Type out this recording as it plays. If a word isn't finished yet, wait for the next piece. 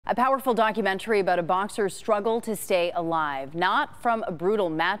A powerful documentary about a boxer's struggle to stay alive, not from a brutal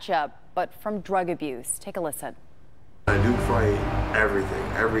matchup, but from drug abuse. Take a listen. I do fight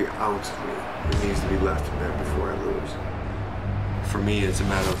everything, every ounce of me. It needs to be left in there before I lose. For me, it's a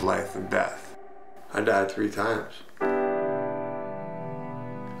matter of life and death. I died 3 times.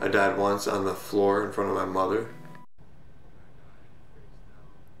 I died once on the floor in front of my mother.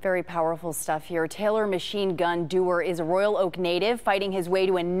 Very powerful stuff here. Taylor "Machine Gun" Duerr is a Royal Oak native fighting his way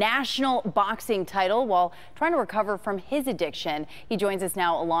to a national boxing title while trying to recover from his addiction. He joins us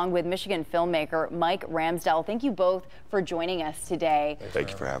now along with Michigan filmmaker Mike Ramsdell. Thank you both for joining us today.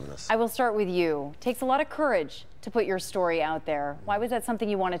 Thank you for having us. I will start with you. It takes a lot of courage to put your story out there. Why was that something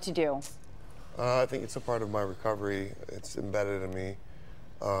you wanted to do? I think it's a part of my recovery. It's embedded in me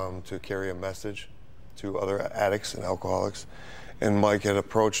to carry a message to other addicts and alcoholics. And Mike had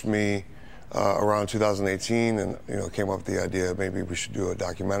approached me around 2018 and came up with the idea maybe we should do a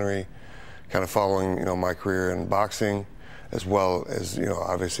documentary kind of following my career in boxing, as well as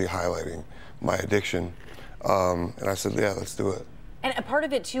obviously highlighting my addiction. And I said, yeah, let's do it. And a part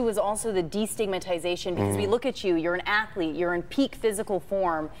of it too was also the destigmatization, because we look at you, you're an athlete, you're in peak physical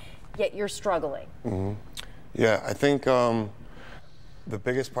form, yet you're struggling. Yeah, I think the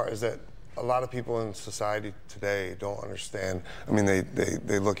biggest part is that a lot of people in society today don't understand. I mean,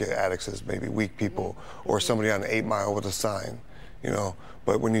 they look at addicts as maybe weak people or somebody on 8 Mile with a sign,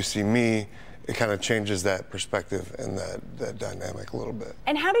 But when you see me, it kind of changes that perspective and that dynamic a little bit.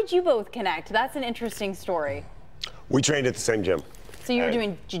 And how did you both connect? That's an interesting story. We trained at the same gym. So you were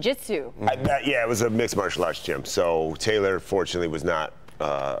doing jiu-jitsu? Yeah, it was a mixed martial arts gym. So Taylor, fortunately, was not.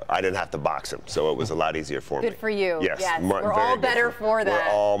 I didn't have to box him, so it was a lot easier for me. Good for you. Yes, we're all better for that.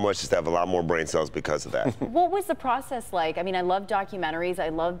 We're all much just have a lot more brain cells because of that. What was the process like? I mean, I love documentaries. I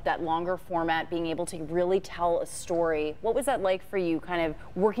love that longer format, being able to really tell a story. What was that like for you, kind of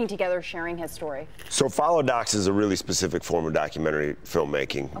working together, sharing his story? So Follow Docs is a really specific form of documentary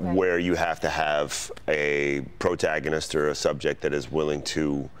filmmaking where you have to have a protagonist or a subject that is willing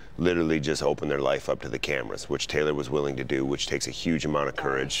to literally just open their life up to the cameras, which Taylor was willing to do, which takes a huge amount of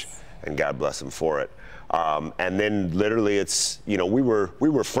courage, and God bless him for it. And then literally it's, we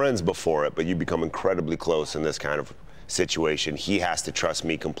were friends before it, but you become incredibly close in this kind of situation. He has to trust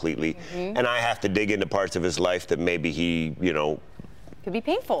me completely, and I have to dig into parts of his life that maybe he, could be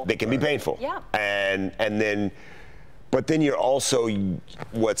painful. They can be painful. Yeah. But then you're also,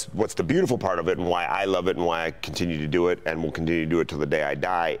 what's the beautiful part of it and why I love it and why I continue to do it and will continue to do it till the day I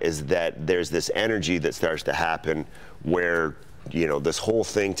die is that there's this energy that starts to happen where, this whole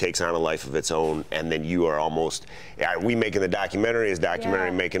thing takes on a life of its own, and then you are almost, are we making the documentary? Is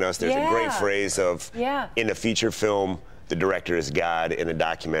documentary making us? There's a great phrase of, in a feature film, the director is God. In a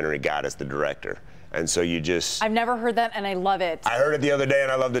documentary, God is the director. And so you just... I've never heard that, and I love it. I heard it the other day,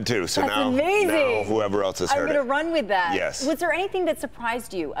 and I loved it too. So That's now whoever else has heard it. I'm going to run with that. Yes. Was there anything that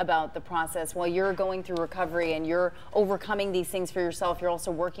surprised you about the process while you're going through recovery and you're overcoming these things for yourself? You're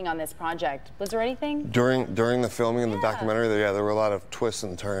also working on this project. Was there anything? During the filming of the documentary, there were a lot of twists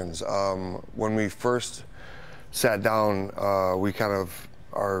and turns. When we first sat down, I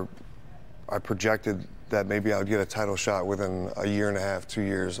projected that maybe I would get a title shot within a year and a half, 2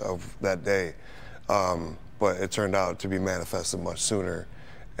 years of that day. But it turned out to be manifested much sooner.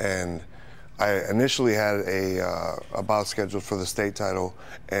 And I initially had a bout scheduled for the state title,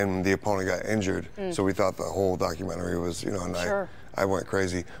 and the opponent got injured. So we thought the whole documentary was, and I went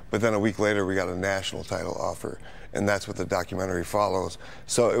crazy. But then a week later, we got a national title offer, and that's what the documentary follows.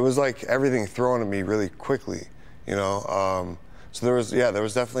 So it was like everything thrown at me really quickly, So there was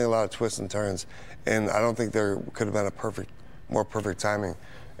definitely a lot of twists and turns, and I don't think there could have been a more perfect timing.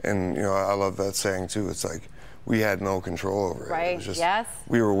 And I love that saying too. It's like we had no control over it. Right. It was just,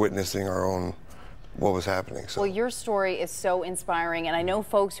 we were witnessing what was happening. So. Well, your story is so inspiring, and I know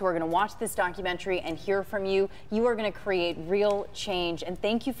folks who are going to watch this documentary and hear from you. You are going to create real change, and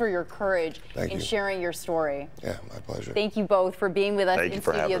thank you for your courage in sharing your story. Yeah, my pleasure. Thank you both for being with us in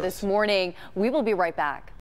studio this morning. We will be right back.